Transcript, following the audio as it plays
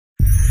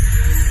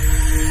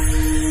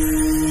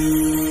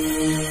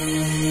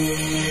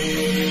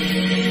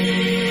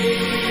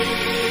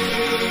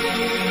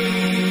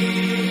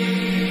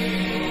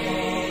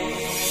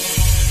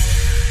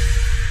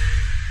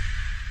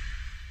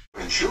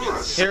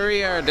here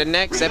we are, the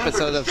next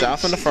episode of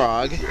Dolphin the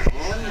Frog.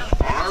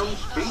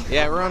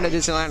 Yeah, we're on the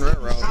Disneyland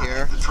Railroad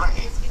here.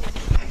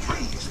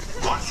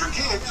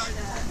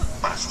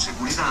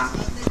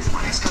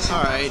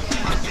 Alright,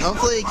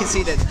 hopefully you can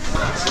see that.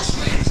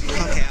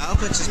 Okay, I'll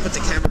just put the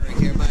camera right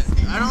here, but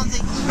I don't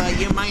think, but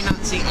you might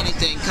not see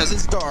anything because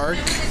it's dark.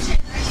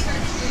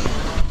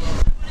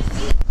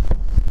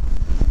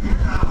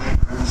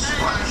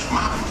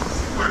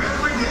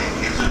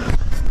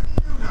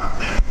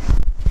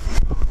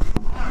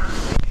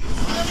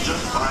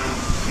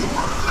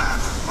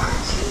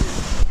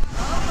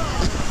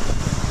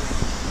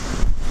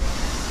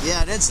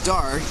 Yeah, that's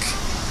dark.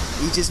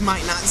 You just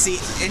might not see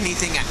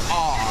anything at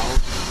all.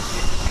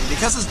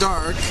 Because it's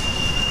dark.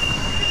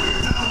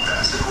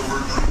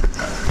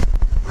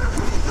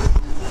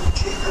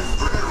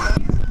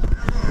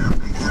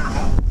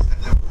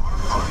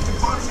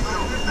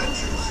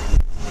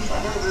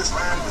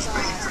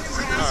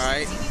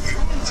 Alright.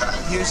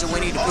 Here's the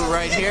Winnie the Pooh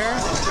right here.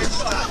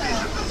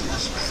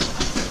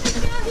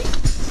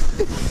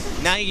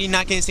 Now you're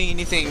not going to see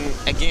anything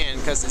again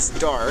because it's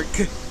dark.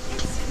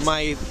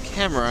 My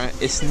camera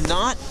is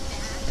not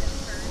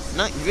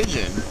night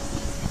vision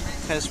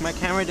because my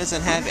camera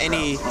doesn't have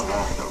any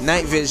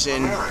night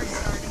vision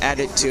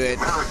added to it.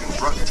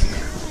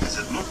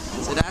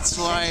 So that's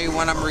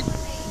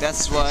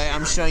why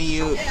I'm showing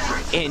you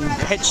in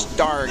pitch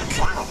dark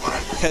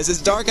because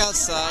it's dark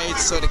outside,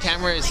 so the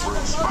camera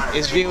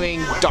is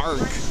viewing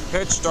dark,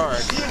 pitch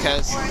dark,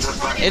 because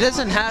it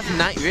doesn't have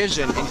night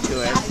vision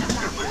into it.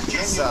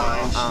 So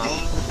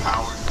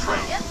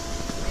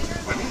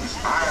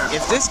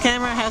if this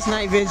camera has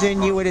night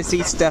vision, you would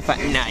see stuff at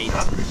night.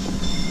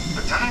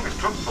 The time it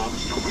took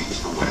folks to reach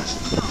the West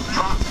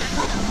dropped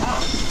from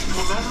months to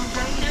 11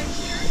 days.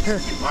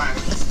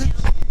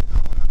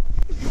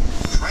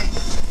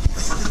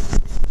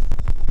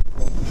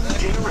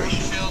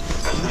 Generation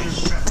has been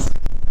set.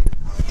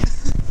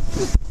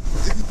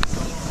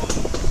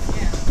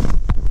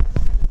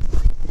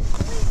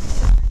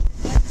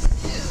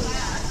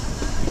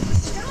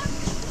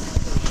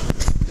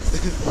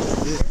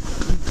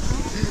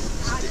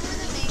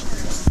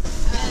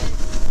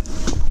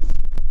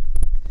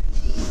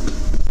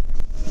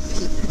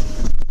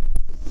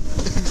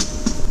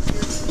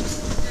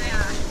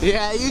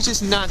 Yeah, you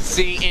just not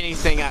see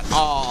anything at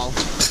all.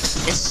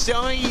 It's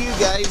showing you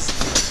guys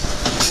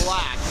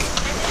black,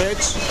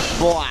 pitch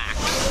black,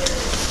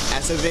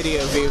 as a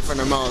video view for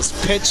the most,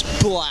 pitch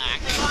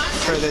black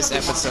for this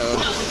episode,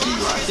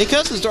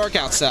 because it's dark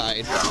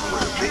outside.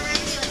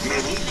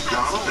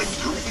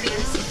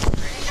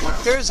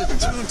 There's a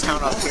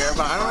Toontown up here,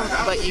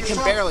 but you can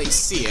barely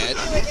see it.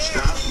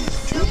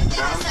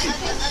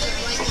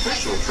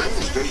 Official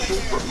train station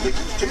for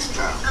Mickey's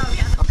Toontown.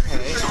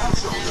 Okay. It's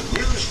also the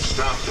nearest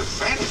stop to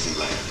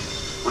Fantasyland,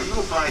 where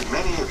you'll find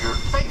many of your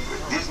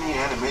favorite Disney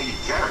animated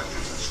characters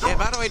and stories. Yeah,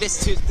 by the way,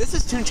 this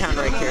is Toontown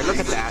right here. Look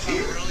at that.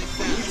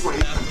 Please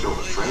wait until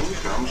the train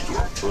comes to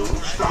a full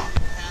stop.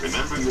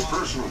 Remember your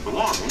personal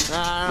belongings.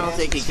 I don't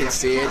think you can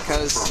see it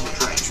because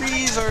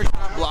trees are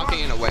kind of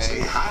blocking it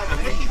away.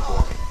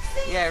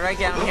 Yeah, right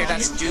down here,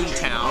 that's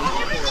Toontown.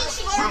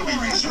 We'll be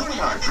resuming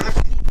our trip.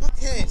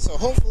 Okay, so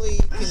hopefully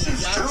you can...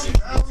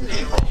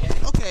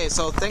 Okay,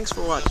 so thanks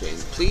for watching.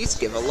 Please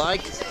give a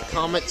like,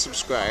 comment,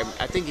 subscribe.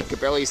 I think you can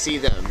barely see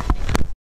them.